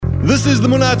This is the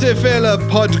Monate Fela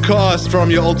podcast from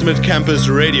your Ultimate Campus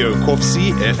Radio,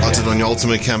 Kofsi FM. Started on your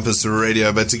Ultimate Campus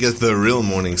Radio, but to get the real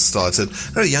morning started,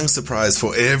 a young surprise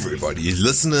for everybody,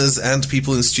 listeners and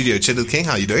people in studio. Cheddar King,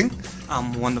 how are you doing?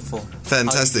 I'm wonderful.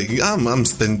 Fantastic. I'm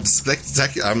been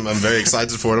spectacular. I'm very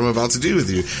excited for what I'm about to do with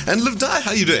you. And Liv Dai,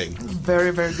 how are you doing?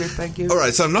 Very, very good, thank you. All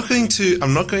right, so I'm not going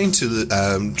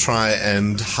to try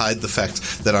and hide the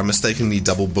fact that I mistakenly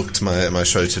double booked my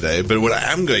show today. But what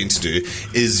I am going to do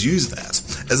is use that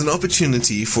as an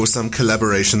opportunity for some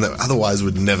collaboration that otherwise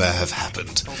would never have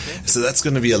happened. Okay. So that's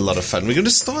going to be a lot of fun. We're going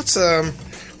to start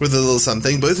with a little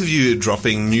something. Both of you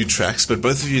dropping new tracks, but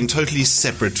both of you in totally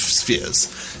separate spheres.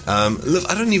 Liv,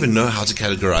 I don't even know how to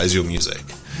categorize your music.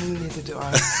 Neither do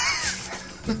I.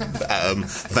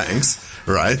 Thanks.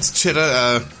 Right.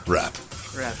 Cheddar, rap.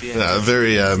 Rap, yeah.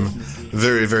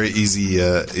 Very, very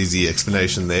easy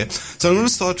explanation there. So I'm going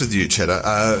to start with you,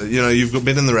 Cheddar. You've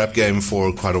been in the rap game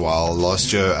for quite a while.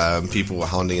 Last year, people were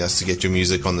hounding us to get your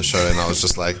music on the show, and I was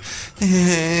just like,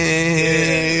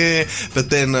 but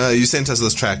then you sent us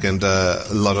this track, and a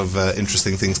lot of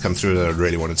interesting things come through, and I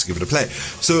really wanted to give it a play.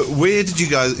 So where did you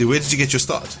get your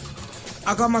start?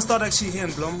 I got my start actually here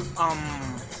in Bloem,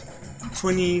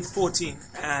 2014,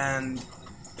 and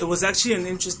it was actually an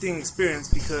interesting experience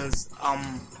because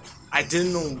I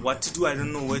didn't know what to do, I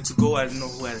didn't know where to go, I didn't know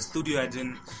who had a studio,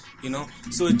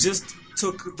 so it just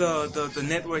took the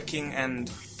networking and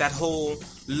that whole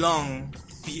long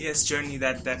BS journey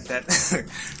that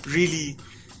really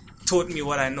taught me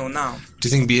what I know now. Do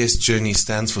you think BS journey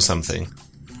stands for something?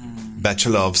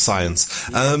 Bachelor of Science.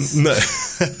 No.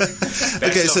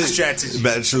 Okay, so Strategy.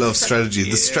 Bachelor of Strategy.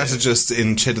 The strategist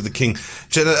in Cheddar the King.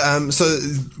 Cheddar, so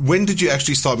when did you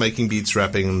actually start making beats,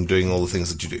 rapping, and doing all the things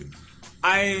that you do?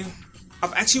 I've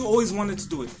actually always wanted to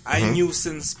do it. I knew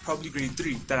since probably grade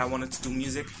 3 that I wanted to do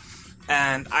music,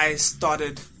 and I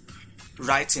started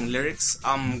writing lyrics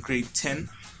grade 10,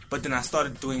 but then I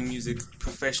started doing music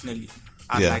professionally.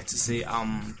 I'd like to say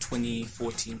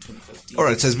 2014, 2015. All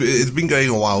right, so it's been going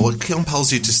a while. What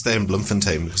compels you to stay in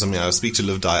Bloemfontein? Because I speak to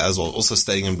Liv Dai as well, also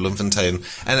staying in Bloemfontein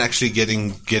and actually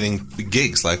getting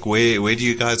gigs. Like, where do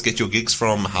you guys get your gigs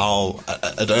from? How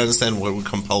I don't understand what would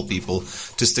compel people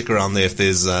to stick around there if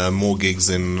there's more gigs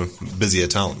in busier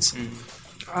towns.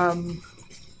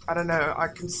 I don't know. I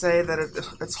can say that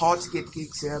it's hard to get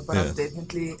gigs here, but I've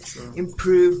definitely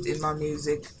improved in my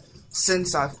music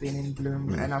since I've been in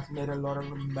Bloem, and I've met a lot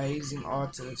of amazing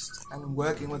artists and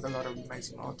working with a lot of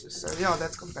amazing artists. So yeah,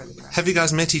 that's compelling. Have you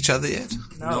guys met each other yet?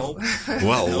 No.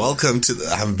 Well, welcome to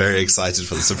I'm very excited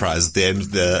for the surprise at the end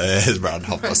of around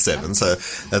 7:30, so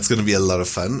that's going to be a lot of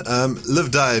fun.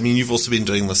 Liv Dai, you've also been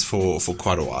doing this for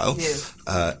quite a while. Yes.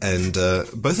 And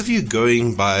both of you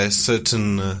going by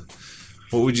certain,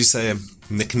 what would you say,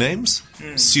 nicknames?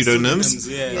 Pseudonyms?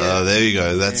 Yeah. There you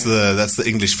go. That's the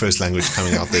English first language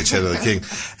coming out there, Cheddar the King.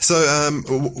 So,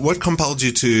 what compelled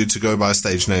you to go by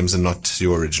stage names and not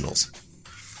your originals?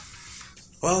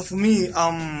 Well, for me,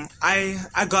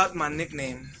 I got my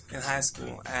nickname in high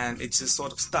school, and it just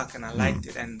sort of stuck, and I liked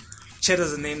it. And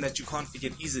Cheddar's a name that you can't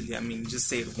forget easily. You just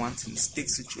say it once and it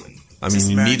sticks with you. And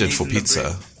you need it for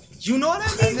pizza. You know what I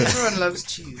mean? Everyone loves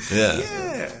cheese.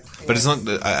 Yeah. But it's not,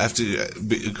 I have to,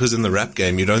 because in the rap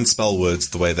game, you don't spell words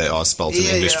the way they are spelled in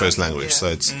English first language. So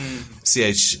it's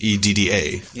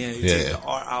CHEDDA. Yeah, you take the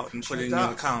R out and put it in your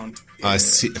account. Yeah. I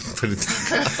see. Put it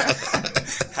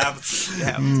Have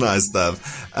to. Nice stuff.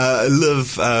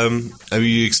 Liv,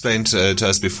 you explained to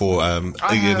us before,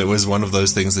 again, it was one of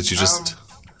those things that you just...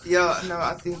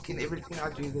 I think in everything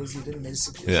I do, there's hidden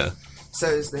messages. Yeah. So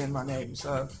is there in my name.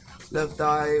 So Liv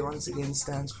Dai once again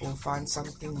stands for find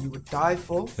something you would die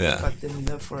for, but then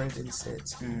live for it instead.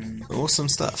 Awesome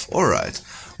stuff. All right.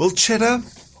 Well, Cheddar,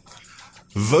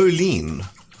 Voline.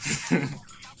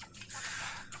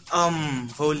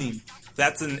 Voline.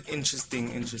 That's an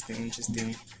interesting.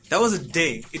 That was a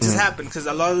day. It just happened because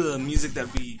a lot of the music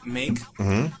that we make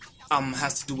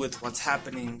has to do with what's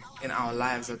happening in our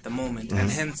lives at the moment, and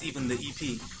hence even the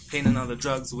EP, Pain and Other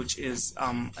Drugs, which is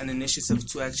an initiative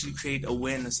to actually create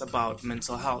awareness about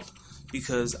mental health,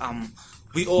 because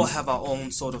we all have our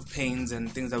own sort of pains and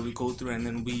things that we go through, and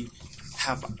then we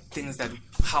have things that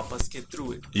help us get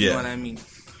through it. You know what I mean?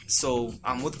 So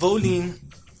with Voline,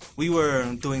 we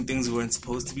were doing things we weren't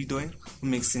supposed to be doing,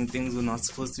 mixing things we're not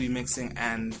supposed to be mixing,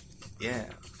 and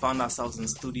found ourselves in the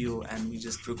studio, and we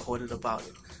just recorded about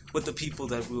it with the people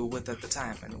that we were with at the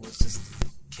time, and it was just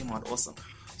came out awesome.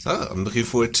 So I'm looking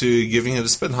forward to giving it a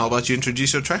spin. How about you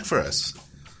introduce your track for us?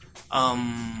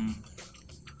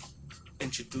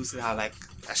 Introduce it how I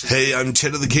should. Hey, I'm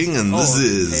Cheddar the King, and this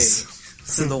is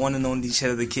the one and only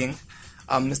Cheddar the King.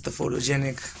 Mr.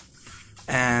 Photogenic,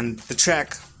 And the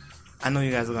track, I know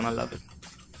you guys are gonna love it.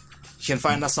 You can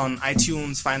find us on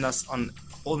iTunes, find us on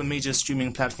all the major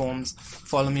streaming platforms.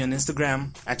 Follow me on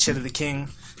Instagram at Cheddar the King,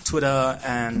 Twitter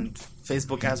and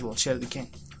Facebook as well, Cheddar the King.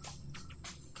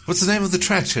 What's the name of the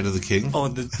track, Cheddar the King? Oh,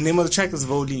 the name of the track is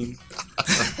Voline. Ladies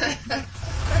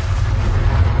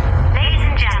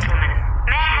and gentlemen,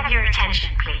 may I have your attention,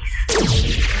 please?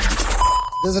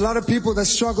 There's a lot of people that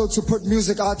struggle to put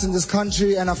music out in this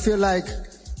country, and I feel like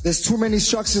there's too many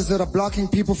structures that are blocking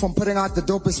people from putting out the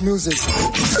dopest music.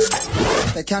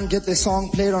 They can't get their song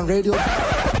played on radio.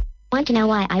 Want to know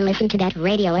why I listen to that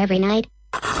radio every night?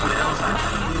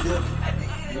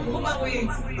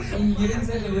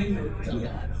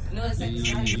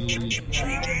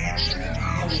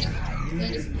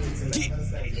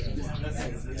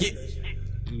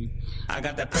 I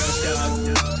got that pressure,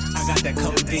 I got that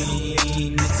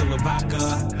codeine, mixed with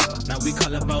vodka. Now we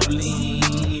call it Voline.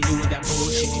 You with that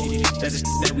bullshit, that's the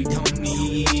shit that we don't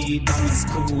need. Mommy's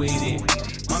cool with it.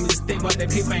 Mommy just think about that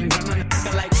paper and gun on the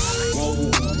nigga like,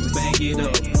 whoa, bag it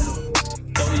up.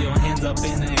 Throw your hands up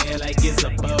in the air like it's a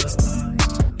bust.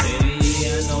 Hey,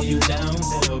 I know you down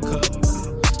for a cup.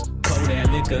 Pour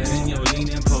that liquor in your lean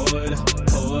and pour it,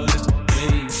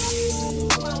 hey.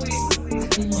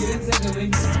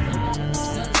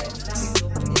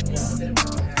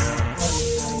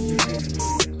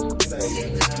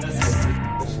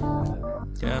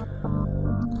 Yeah,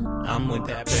 I'm with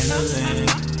that Benelin.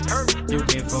 You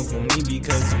can't fuck with me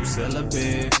because you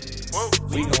celibate.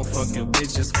 We gon' fuck your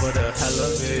bitch just for the hell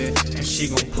of it. And she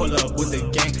gon' pull up with the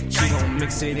gang. She gon'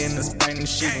 mix it in the Sprite and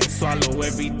she gon' swallow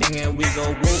everything and we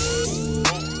go whoop.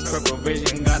 Purple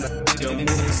vision got a yo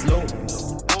moving slow.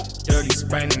 Dirty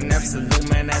Sprite and Absolute,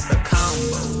 man, that's the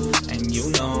combo. And you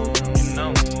know,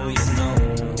 yeah.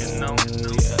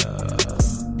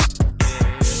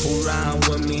 Who ride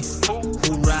with me?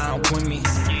 Who ride with me?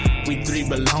 We three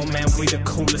below, man, we the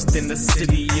coolest in the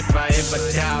city. If I ever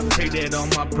die, I pray that all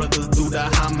my brothers do the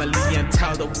homily and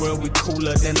tell the world we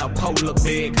cooler than a polar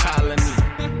bear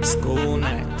colony. School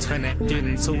night, turn that shit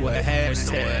into a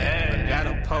hashtag. Got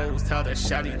a post, tell the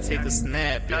shawty take a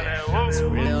snap. Yeah. It's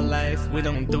real life, we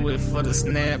don't do it for the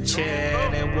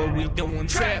Snapchat. And what we doing,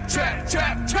 trap. I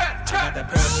got that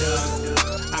pressure,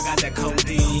 I got that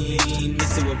codeine,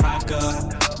 mix it with vodka.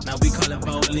 Now we call it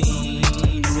Voline.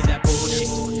 You with that bullshit,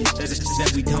 that's the shit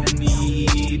that we don't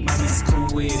need. Mommy's cool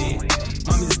with it.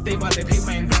 Mommy just think about that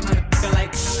paper and gun on the nigga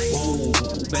like, whoa,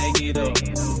 bag it up.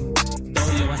 Throw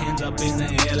your hands up in the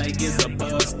air like it's a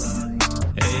bust.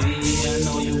 Hey, I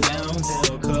know you down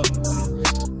for a cup.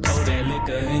 Pour that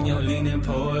liquor in your lean and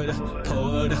pour it.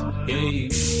 Hey,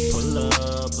 pull up,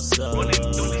 what's up? Running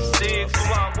through the six,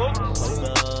 pull up,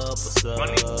 what's up?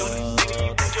 Running through the city,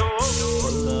 put your hook.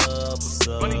 Pull up, what's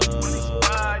up? Running through the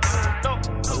side,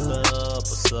 pull up,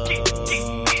 what's up?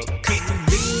 Can't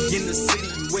believe in the city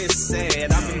where it's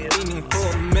sad. I've been feeling for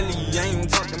a million. I ain't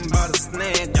talking about a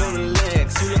snag. Don't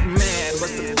relax, you look mad.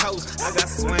 What's the post? I got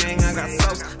swang, I got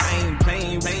sauce. I ain't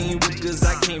playing with cause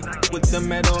I can't with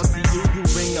them at all. See you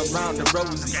ring around the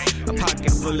rosy. A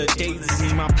pocket full of daisies.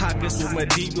 Me, my pockets with my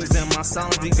divas and my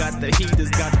songs. We got the heaters,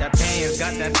 got that bands,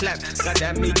 got that clap, got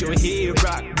that make your head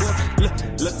rock. Boy,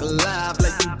 look alive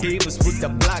like you gave us with the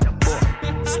block, boy.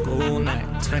 School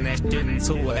night, turn that shit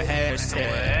into a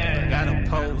hashtag. Got a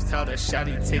post, tell the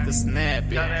shawty take a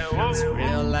snap. Yeah. It's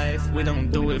real life, we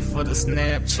don't do it for the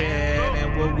Snapchat.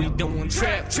 And what we doing,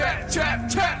 trap. I got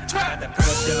that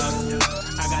pressure,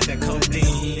 I got that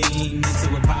codeine, mix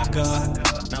it with vodka.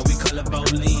 Now we call it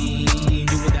Voline.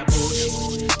 You with that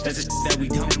bullshit, that's the shit that we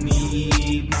don't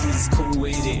need. Mommy's cool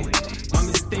with it.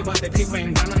 Mommy just think about that paper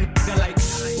and gun on the nigga like,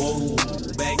 whoa,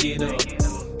 bag it up.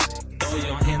 Throw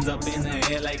your hands up in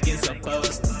the air like it's a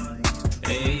bust.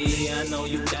 Hey, I know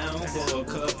you down for a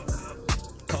cup.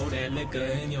 Pour that liquor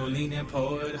in your lean and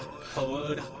pour it.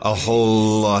 A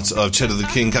whole lot of Cheddar the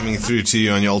King coming through to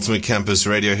you on your Ultimate Campus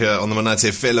Radio here on the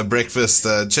Monate Fela Breakfast.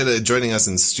 Cheddar joining us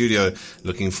in studio.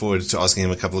 Looking forward to asking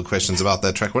him a couple of questions about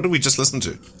that track. What did we just listen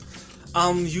to?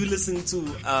 You listened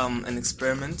to an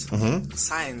experiment,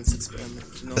 science experiment.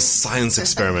 You know? A science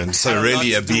experiment, so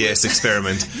really a BS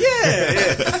experiment.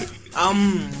 Yeah.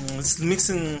 It's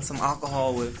mixing some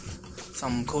alcohol with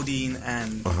some codeine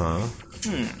and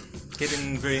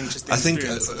getting very interesting. I think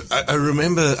I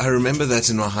remember that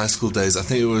in my high school days. I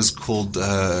think it was called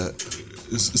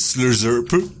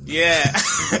Slurp. Yeah,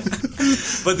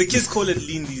 but the kids call it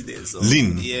lean these days. So.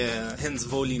 Lean. Yeah, hence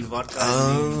Voline vodka.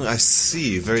 Oh, I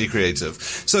see. Very creative.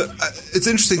 So it's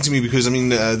interesting to me because, I mean,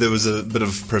 there was a bit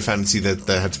of profanity that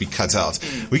had to be cut out.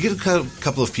 We get a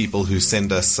couple of people who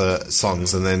send us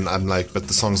songs and then I'm like, but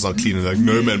the song's not clean. And like,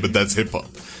 no, man, but that's hip-hop.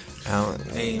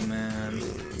 Amen.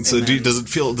 So Amen. does it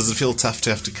feel tough to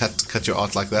have to cut your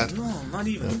art like that? No, not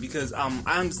even, because I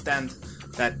understand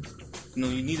that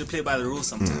you need to play by the rules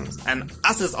sometimes. And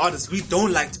us as artists, we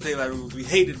don't like to play by the rules. We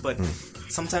hate it, but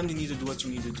sometimes you need to do what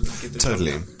you need to do to get the job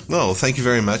Totally. done. Well, thank you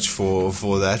very much for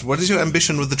that. What is your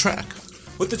ambition with the track?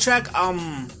 With the track,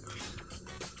 I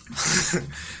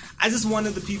just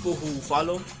wanted the people who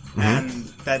follow and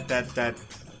that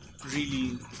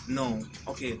really know,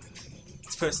 okay,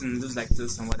 this person lives like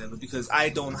this and whatever, because I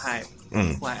don't hide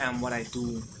who I am, what I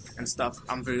do and stuff.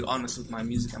 I'm very honest with my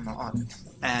music and my art.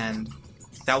 And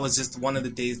that was just one of the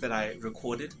days that I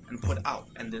recorded and put out,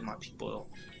 and then my people,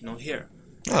 hear.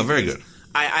 Oh, very good.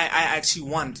 I actually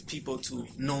want people to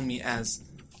know me as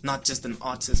not just an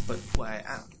artist, but who I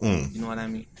am. You know what I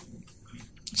mean?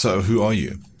 So, who are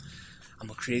you? I'm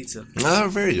a creative. Oh,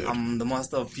 very good. I'm the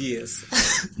master of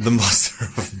BS. The master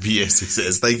of BS, he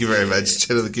says. Thank you very much,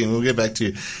 Cheddar the King. We'll get back to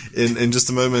you in just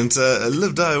a moment.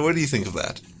 Liv Di, what do you think of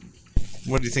that?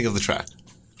 What do you think of the track?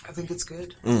 I think it's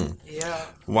good. Yeah.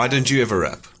 Why don't you ever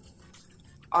rap?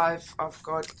 I've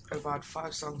got about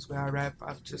 5 songs where I rap.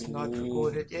 I've just not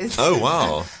recorded yet. Oh,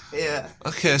 wow. Yeah.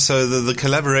 Okay, so the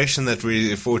collaboration that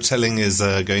we're foretelling is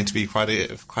going to be quite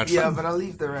fun. Yeah, but I'll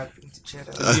leave the rapping to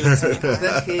Cheddar.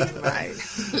 The king, mate.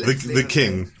 The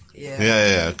king.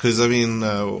 Yeah. Because,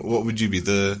 what would you be?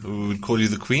 We would call you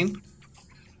the queen?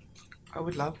 I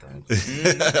would love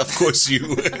that. Of course you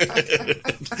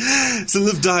would. So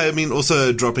Liv Di,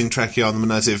 also dropping track here on the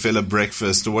Manate Fela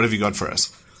Breakfast. What have you got for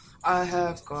us? I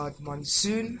have got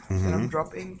Monsoon that I'm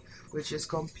dropping, which is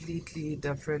completely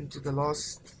different to the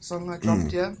last song I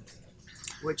dropped here,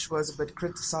 which was a bit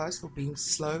criticized for being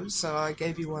slow. So I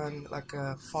gave you one, like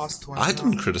a fast one. I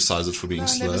didn't criticize it for being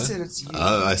slow. I never said it's you.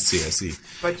 Oh, I see.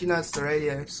 But it's the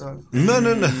radio, so... No.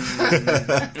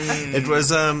 It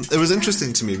was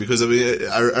interesting to me because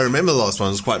I remember the last one.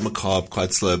 It was quite macabre,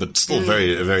 quite slow, but still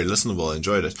very, very listenable. I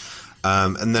enjoyed it.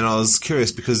 And then I was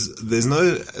curious because there's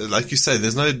no, like you say,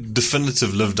 there's no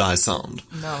definitive Liv Di sound.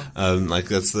 No.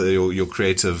 That's your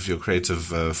creative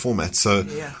format. So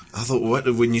I thought,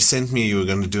 when you sent me you were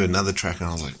going to do another track, and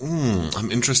I was like, I'm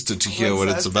interested to hear what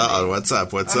it's about. What's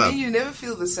up? You never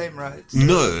feel the same, right?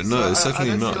 No,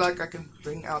 certainly I don't not. feel like I can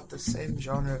bring out the same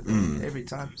genre every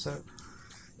time. So.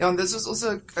 Yeah, and this was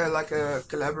also like a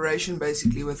collaboration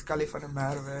basically with Kali van der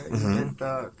Merwe. He did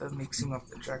the mixing of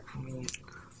the track for me.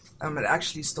 It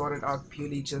actually started out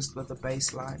purely just with a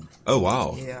bass line. Oh,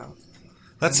 wow. Yeah.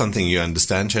 That's something you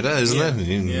understand, Cheddar, isn't it?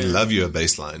 You love your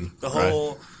bass line. The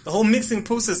whole mixing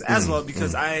process as well,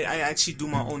 because I actually do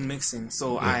my own mixing.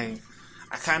 So I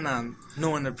kind of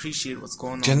know and appreciate what's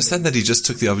going on. Do you understand that he just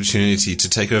took the opportunity to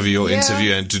take over your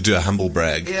interview and to do a humble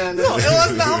brag? Yeah, no, it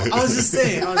was not. I was just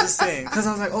saying. Because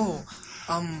I was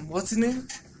like, what's his name?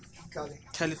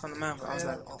 Kali van der Merwe. I was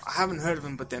like, I haven't heard of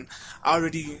him, but then I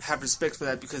already have respect for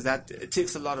that because it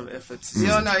takes a lot of effort.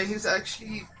 He's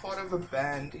actually part of a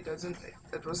band. He doesn't.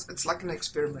 It's like an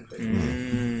experiment.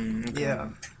 Okay. Yeah.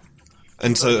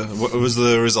 And so, what was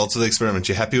the result of the experiment?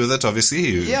 You happy with it? Obviously,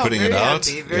 you putting it out.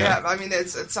 Very happy.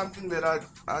 It's something that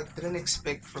I didn't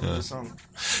expect from the song.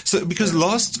 So, because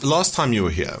last time you were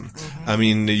here,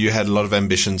 you had a lot of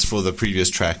ambitions for the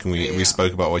previous track, and we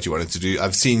spoke about what you wanted to do.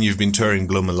 I've seen you've been touring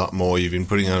Bloem a lot more. You've been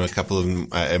putting on a couple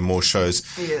of more shows.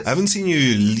 Yes. I haven't seen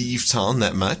you leave town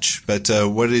that much, but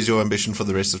what is your ambition for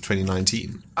the rest of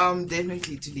 2019?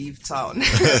 Definitely to leave town.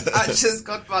 I just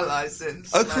got my license.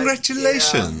 Oh,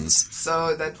 congratulations!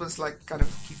 So that was like kind of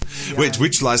keeping me Wait,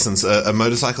 which license? A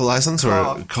motorcycle license or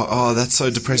a car? Oh, that's so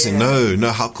depressing. Yeah.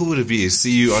 No. How cool would it be to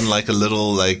see you on like a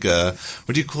little what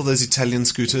do you call those Italian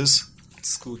scooters?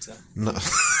 Scooter. No.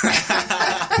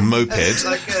 Moped.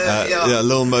 Like a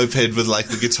little moped with like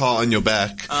the guitar on your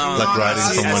back,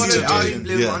 riding from one to two. I two.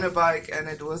 blew on a bike and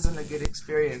it wasn't a good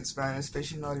experience, man,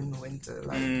 especially not in the winter.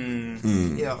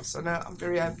 So now I'm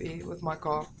very happy with my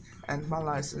car and my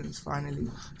license finally.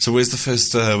 So where's the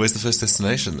first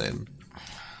destination then?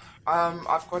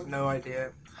 I've got no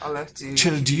idea. I'll have to.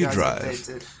 Cheddar, do you drive?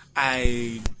 Updated.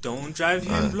 I don't drive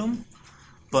here in Bloem,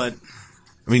 but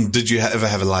did you ever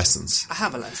have a license? I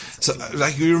have a license. So,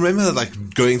 you remember,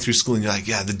 going through school and you're like,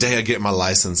 the day I get my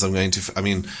license, I'm going to,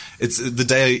 it's the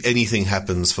day anything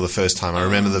happens for the first time. I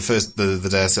remember the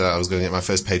day I said I was going to get my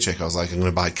first paycheck, I was like, I'm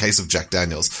going to buy a case of Jack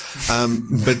Daniels.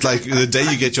 But the day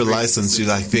you get your license, you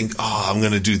think, I'm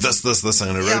going to do this,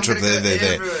 I'm going to road trip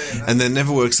there. And then it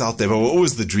never works out there. But what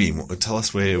was the dream? Tell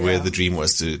us where the dream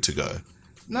was to go.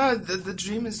 No, the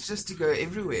dream is just to go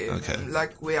everywhere. Okay.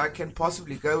 Like where I can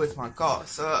possibly go with my car.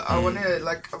 So I want to,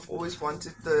 like, I've always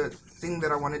wanted the thing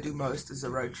that I want to do most is a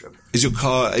road trip. Is your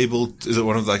car is it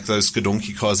one of like those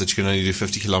Skodonki cars that you can only do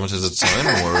 50 kilometers at a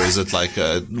time? Or is it like,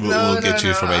 will get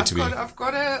you from A to B? I've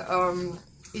got a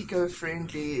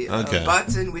eco-friendly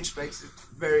button which makes it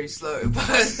very slow,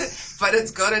 but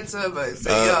it's got a turbo. So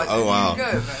wow. You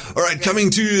go, man. All right, coming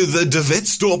to the De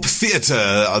Wetsdorp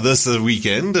Theatre this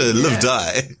weekend, Live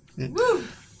Die. Woo!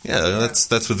 Yeah,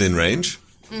 that's within range.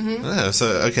 Mm-hmm. Yeah, so,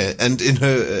 okay. And in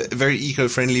her very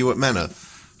eco-friendly manner.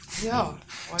 Yeah.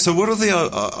 So what are the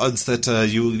odds that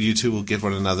you two will get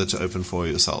one another to open for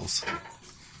yourselves?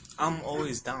 I'm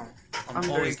always down. I'm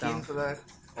very always keen down. for that.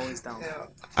 Always down. Yeah.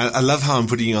 I love how I'm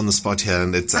putting you on the spot here,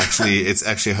 and it's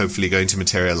actually hopefully going to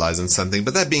materialize in something.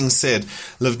 But that being said,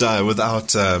 Live Die,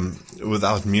 without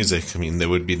music, I mean, there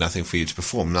would be nothing for you to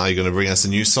perform. Now you're going to bring us a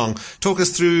new song. Talk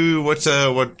us through what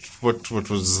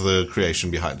was the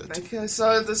creation behind it. Okay,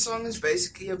 so the song is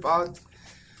basically about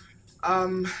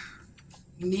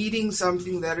needing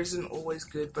something that isn't always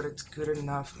good, but it's good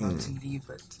enough not to leave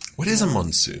it. What is a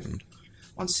monsoon?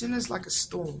 Monsoon is like a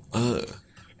storm. Oh.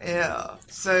 Yeah,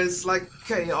 so it's like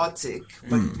chaotic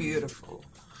but beautiful.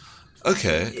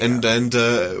 Okay, Yeah. and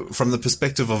from the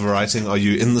perspective of writing, are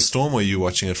you in the storm or are you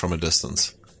watching it from a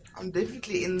distance? I'm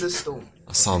definitely in the storm.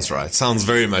 Sounds right. Sounds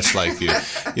very much like you.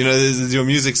 You know, your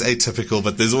music's atypical,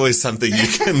 but there's always something you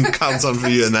can count on for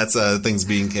you, and that's things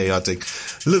being chaotic.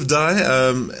 Live Die,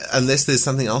 unless there's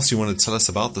something else you want to tell us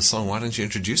about the song, why don't you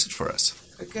introduce it for us?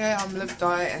 Okay, I'm Live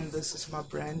Die, and this is my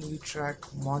brand new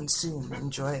track, Monsoon.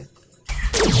 Enjoy it.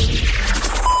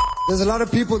 There's a lot of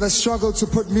people that struggle to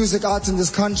put music out in this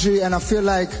country, and I feel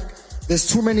like there's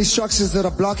too many structures that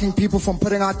are blocking people from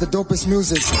putting out the dopest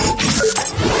music.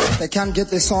 They can't get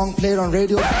their song played on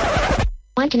radio.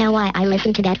 Want to know why I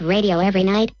listen to that radio every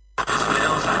night? It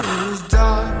was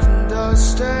dark and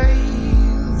dusty,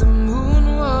 the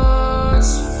moon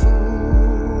was full.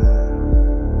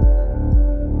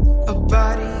 Our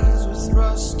bodies were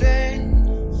thrusting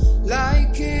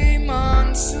like a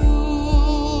monsoon.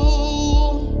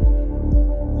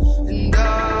 And I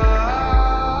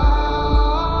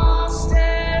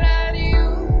stared at you,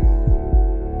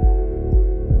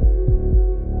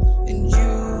 and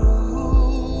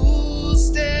you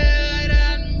stared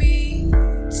at me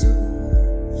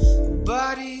too.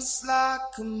 Bodies like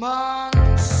a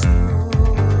monsoon.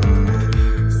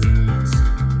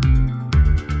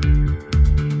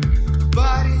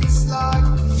 Bodies like a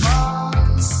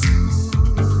monsoon.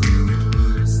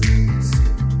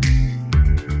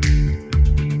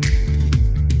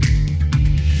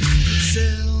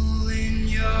 Still in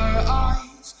your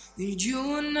eyes that you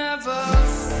will never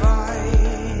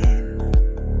find.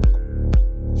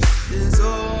 There's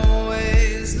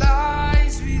always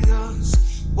lies with us.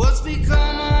 What's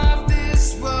become of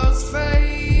this world's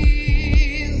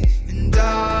fate? And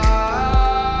I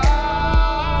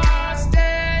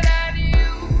stared at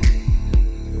you,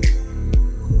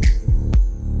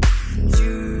 and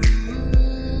you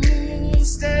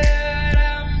stared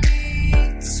at me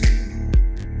too.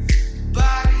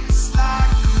 Bodies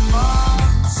like a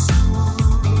monsoon.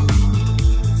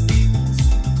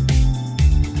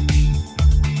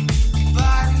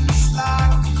 Bodies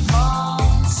like a monsoon.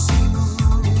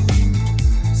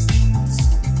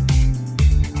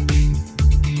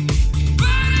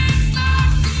 Bodies like a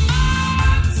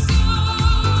monsoon.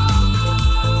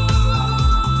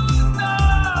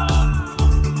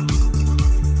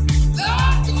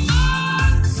 Like a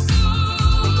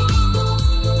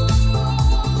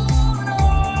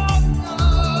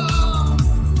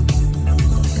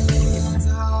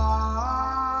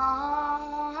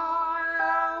I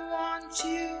want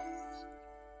you,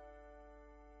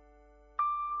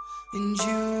 and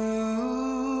you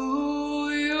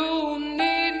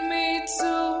need me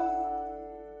too.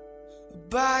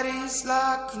 Bodies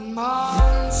like a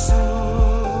monsoon.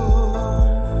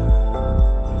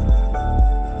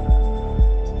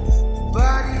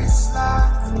 Bodies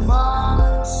like a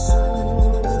monsoon.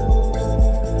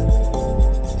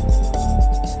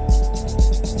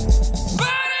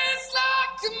 Bodies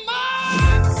like a monsoon.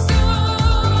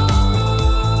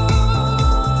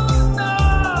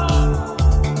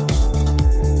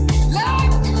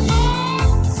 Like a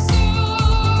monsoon.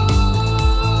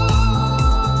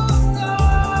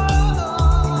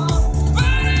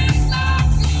 Bodies like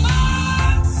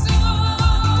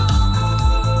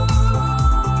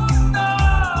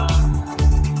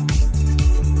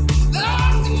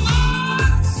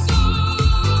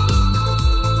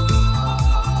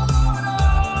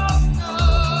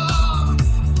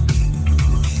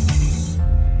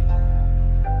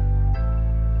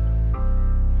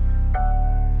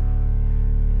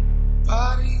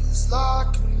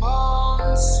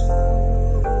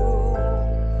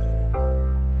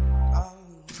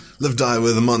Live Die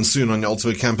with the Monsoon on your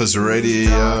Ultimate Campus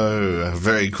Radio.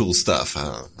 Very cool stuff.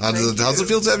 How does it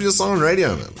feel to have your song on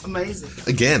radio, man? Amazing.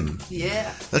 Again?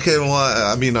 Yeah. Okay, well,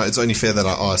 I mean, it's only fair that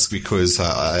I ask because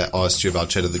I asked you about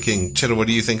Cheddar the King. Cheddar, what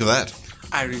do you think of that?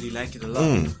 I really like it a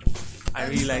lot. I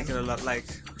really like it a lot. Like,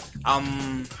 I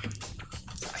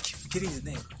keep forgetting his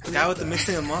name. The guy with the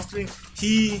mixing and mastering,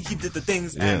 he did the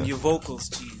things, and your vocals,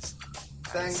 jeez.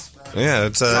 Thanks, man. Yeah,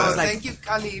 it's thank you,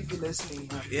 Kali, if you're listening,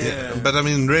 man. Yeah. But I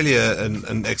mean, really,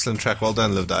 an excellent track. Well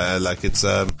done, Liv Die. Like it's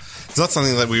not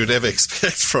something that we would ever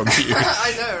expect from you.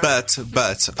 I know. Right?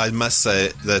 But I must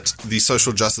say that the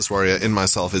social justice warrior in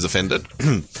myself is offended.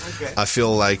 Okay. I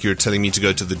feel like you're telling me to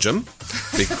go to the gym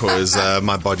because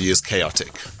my body is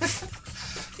chaotic.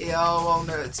 Yeah, well,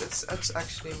 no, it's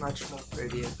actually much more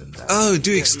prettier than that. Oh,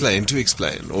 do explain,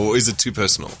 or is it too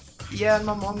personal? Yeah, and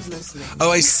my mom's listening.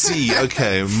 Oh, I see.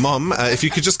 Okay, Mom, if you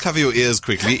could just cover your ears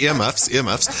quickly. Earmuffs.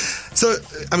 So,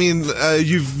 I mean,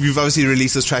 you've obviously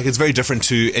released this track. It's very different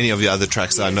to any of the other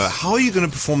tracks that I know. How are you going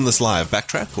to perform this live?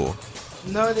 Backtrack or?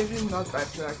 No, definitely not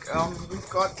backtrack. We've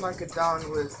got like a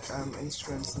down with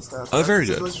instruments and stuff. Oh, very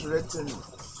good. It was written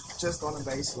just on a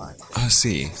bass line. I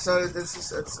see. So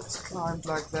it's climbed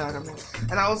like that. I mean,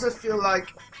 and I also feel like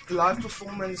live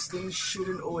performance things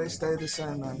shouldn't always stay the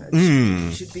same, man.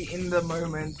 It should be in the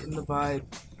moment, in the vibe,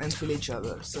 and feel each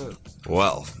other. So,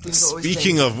 well,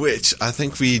 speaking of which, I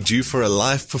think we're due for a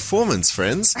live performance,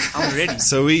 friends. I'm ready.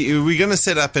 So we're going to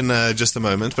set up in just a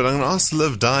moment, but I'm going to ask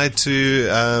Liv Die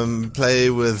to play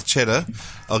with Cheddar.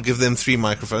 I'll give them 3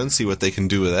 microphones, see what they can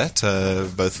do with that.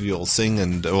 Both of you will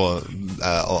sing, or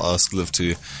I'll ask Liv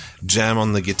to jam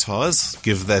on the guitars,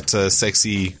 give that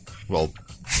sexy, well,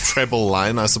 treble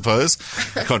line, I suppose.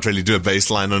 You can't really do a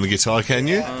bass line on a guitar, can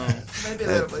you? Maybe a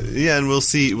little bit. Yeah, and we'll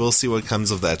see what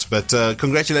comes of that. But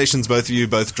congratulations, both of you,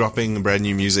 both dropping brand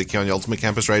new music here on your Ultimate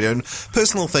Campus Radio. And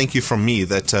personal thank you from me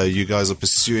that you guys are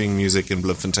pursuing music in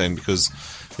Bloemfontein, because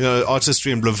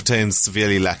artistry in Bloemfontein is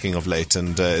severely lacking of late,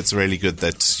 and it's really good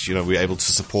that we're able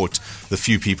to support the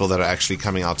few people that are actually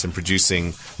coming out and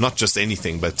producing not just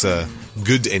anything, but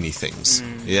good anythings.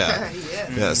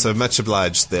 Yeah. So much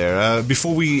obliged there.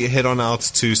 Before we head on out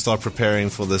to start preparing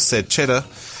for the said Cheddar,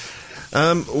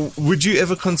 would you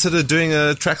ever consider doing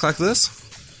a track like this?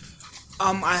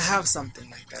 I have something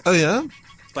like that. Oh yeah?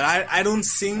 But I don't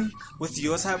sing with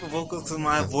your type of vocal, because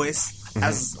my voice,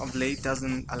 as of late,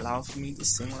 doesn't allow for me to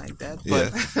sing like that.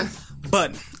 But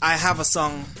but I have a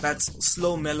song that's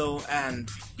slow, mellow, and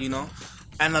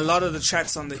and a lot of the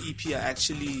tracks on the EP are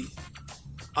actually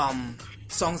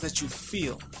songs that you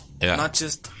feel, not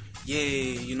just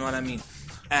you know what I mean.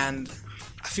 And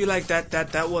I feel like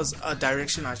that was a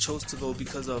direction I chose to go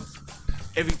because of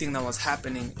everything that was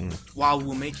happening while we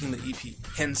were making the EP.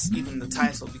 Hence, even the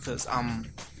title, because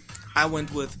I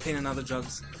went with Pain and Other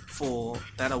Drugs for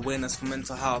that awareness for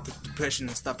mental health, depression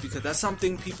and stuff, because that's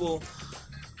something people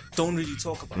don't really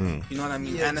talk about. You know what I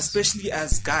mean? Yes. And especially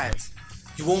as guys,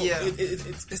 you won't.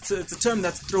 It's a term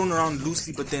that's thrown around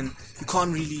loosely, but then you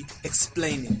can't really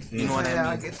explain it. You know what I mean?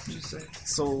 I get what you're saying.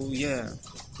 So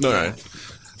All right.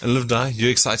 And Liv Die, you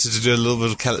excited to do a little bit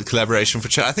of collaboration for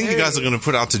Chat? I think you guys are going to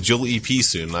put out a Jill EP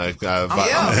soon. I'm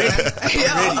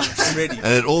ready.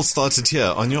 And it all started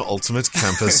here on your Ultimate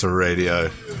Campus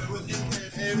Radio.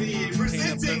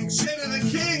 Presenting Cheddar the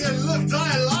King and Liv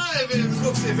Die live in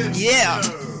Brooks FM. Yeah.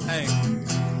 Hey.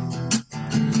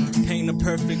 Paint a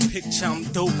perfect picture, I'm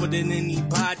doper than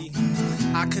anybody.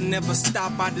 I could never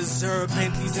stop, I deserve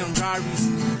Bentleys and Rarries.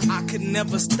 I could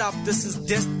never stop, this is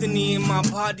destiny in my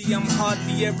body. I'm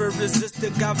hardly ever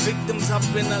resisted, got victims up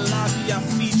in the lobby. I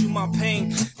feed you my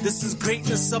pain, this is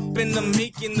greatness up in the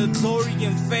making. The glory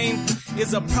and fame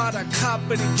is a product cop,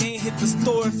 but it can't hit the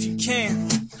store if you can.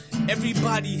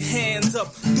 Everybody hands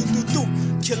up,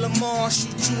 kill them all,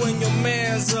 shoot you and your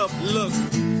mans up. Look,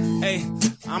 hey,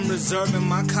 I'm reserving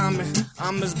my comment.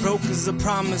 I'm as broke as a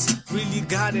promise. Really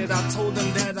got it. I told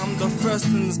them that I'm the first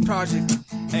in this project.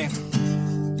 Hey,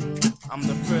 I'm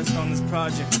the first on this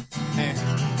project. Hey,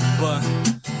 but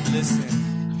listen.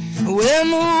 When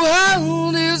the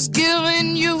world is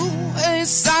giving you a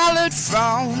solid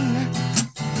frown,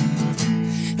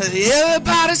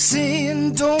 everybody's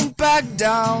saying don't back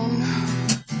down.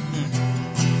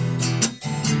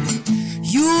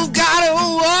 You've gotta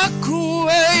walk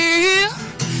away,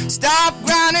 stop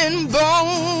grinding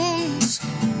bones,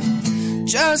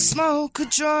 just smoke a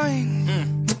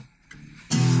joint.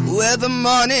 Where the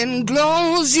morning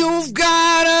glows, you've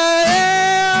gotta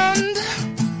hand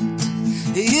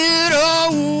it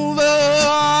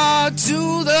over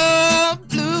to the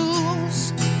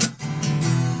blues.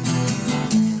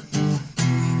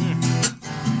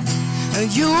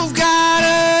 You've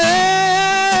gotta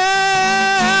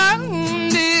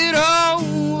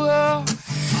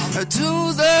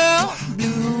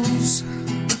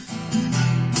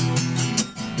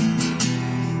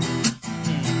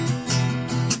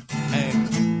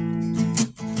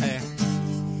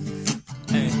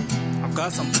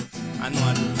got something. I know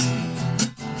I do.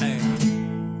 Hey.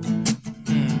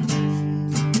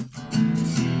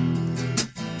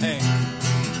 Hey.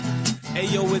 Hey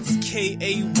yo, it's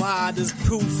K-A-Y, there's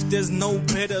proof, there's no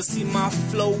better. See my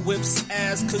flow whips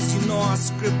ass, cause you know I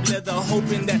script leather.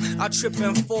 Hoping that I trip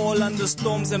and fall under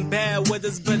storms and bad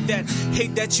weathers. But that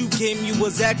hate that you gave me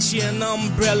was actually an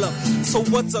umbrella. So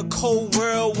what's a cold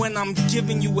world when I'm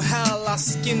giving you hell? I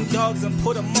skin dogs and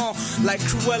put them on like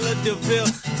Cruella de Vil.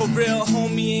 For real,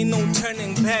 homie, ain't no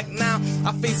turning back now.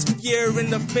 I face fear in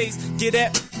the face, get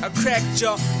at a crack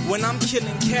jaw. When I'm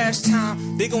killing cash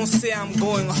time, they gon' say I'm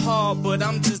going hard, but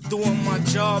I'm just doing my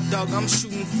job, dog. I'm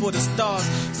shooting for the stars.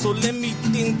 So let me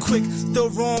think quick, still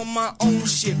rowing my own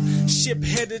ship. Ship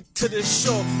headed to the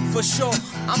shore, for sure.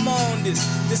 I'm on this.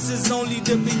 This is only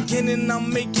the beginning. I'm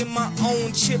making my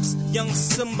own chips. Young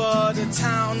Simba of the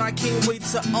town, I can't wait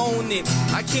to own it.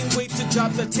 I can't wait to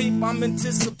drop the tape. I'm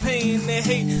anticipating the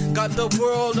hate. Got the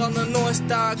world on the North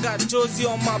Star, got Josie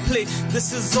on my plate.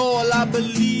 This is all I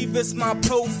believe, it's my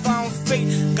profound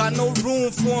fate. Got no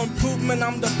room for improvement,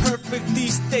 I'm the perfect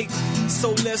state.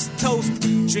 So let's toast,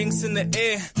 drinks in the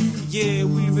air. Yeah,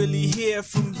 we really here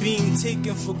from being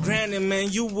taken for granted, man.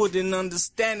 You wouldn't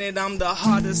understand it. I'm the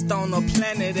hardest on the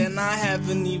planet, and I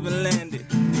haven't even landed.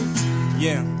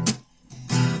 Yeah.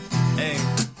 Hey.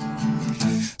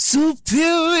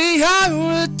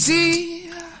 Superiority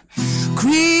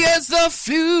creates the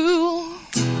fuel,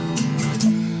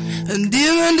 and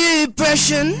even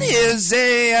depression is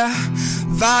a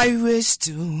virus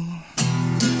too.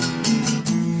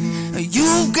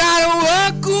 You've gotta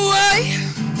work away,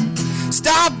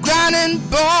 stop grinding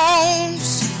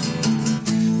bones,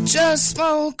 just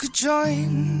smoke a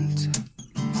joint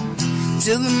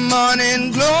till the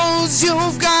morning glows.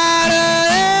 You've gotta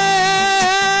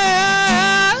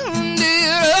hand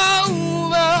it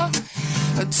over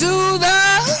to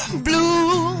the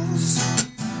blues,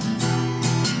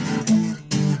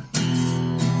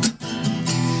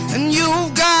 and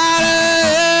you've gotta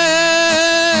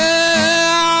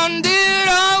hand it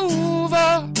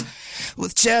over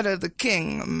with Cheddar the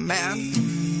King, man.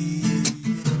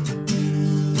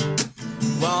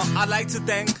 Well, I'd like to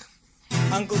thank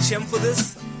Uncle Chem for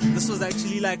this. This was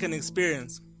actually like an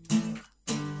experience.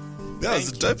 That was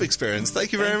a dope experience.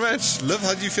 Thank you very much. Liv,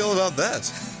 how do you feel about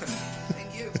that?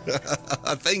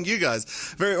 Thank you guys.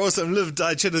 Very awesome. Liv,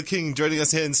 Die, Cheddar the King joining us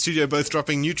here in studio, both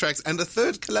dropping new tracks and a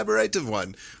third collaborative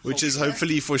one, which is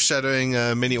hopefully foreshadowing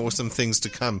many awesome things to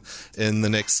come in the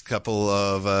next couple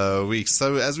of weeks.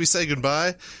 So as we say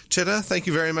goodbye, Cheddar, thank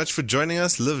you very much for joining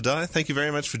us. Liv, Die, thank you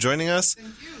very much for joining us.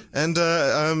 Thank you. And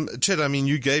Cheddar, I mean,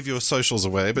 you gave your socials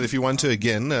away, but if you want to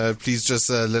again, please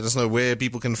just let us know where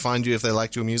people can find you if they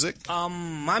liked your music.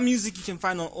 My music you can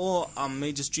find on all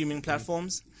major streaming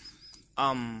platforms.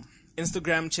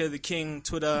 Instagram, Cheddar the King,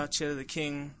 Twitter, Cheddar the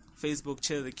King, Facebook,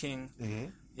 Cheddar the King.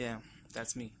 Mm-hmm. Yeah,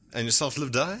 that's me. And yourself,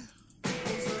 Liv, Die? Also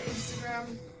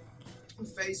Instagram,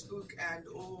 Facebook, and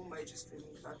all major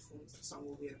streaming platforms. The song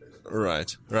will be available.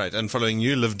 Right. And following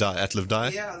you, Liv Die, at Liv Die?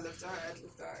 Yeah, Liv Die, at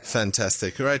Liv Die.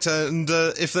 Fantastic. Right. And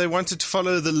if they wanted to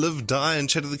follow the Liv Die and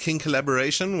Cheddar the King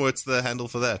collaboration, what's the handle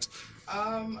for that?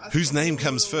 Whose name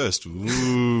comes first?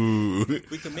 Ooh.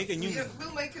 We can make a new...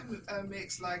 We'll make a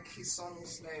mix like his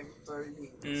song's name, Doreen.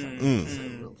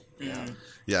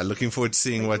 Yeah, looking forward to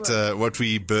seeing what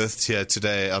we birthed here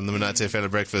today on the Monate Fela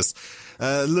Breakfast.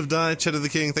 Liv Die, Cheddar the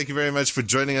King, thank you very much for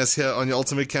joining us here on your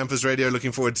Ultimate Campus Radio.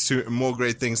 Looking forward to more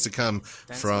great things to come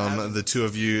from the two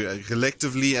of you,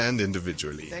 collectively and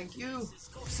individually. Thank you.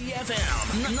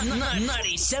 CFM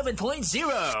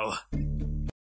 97.0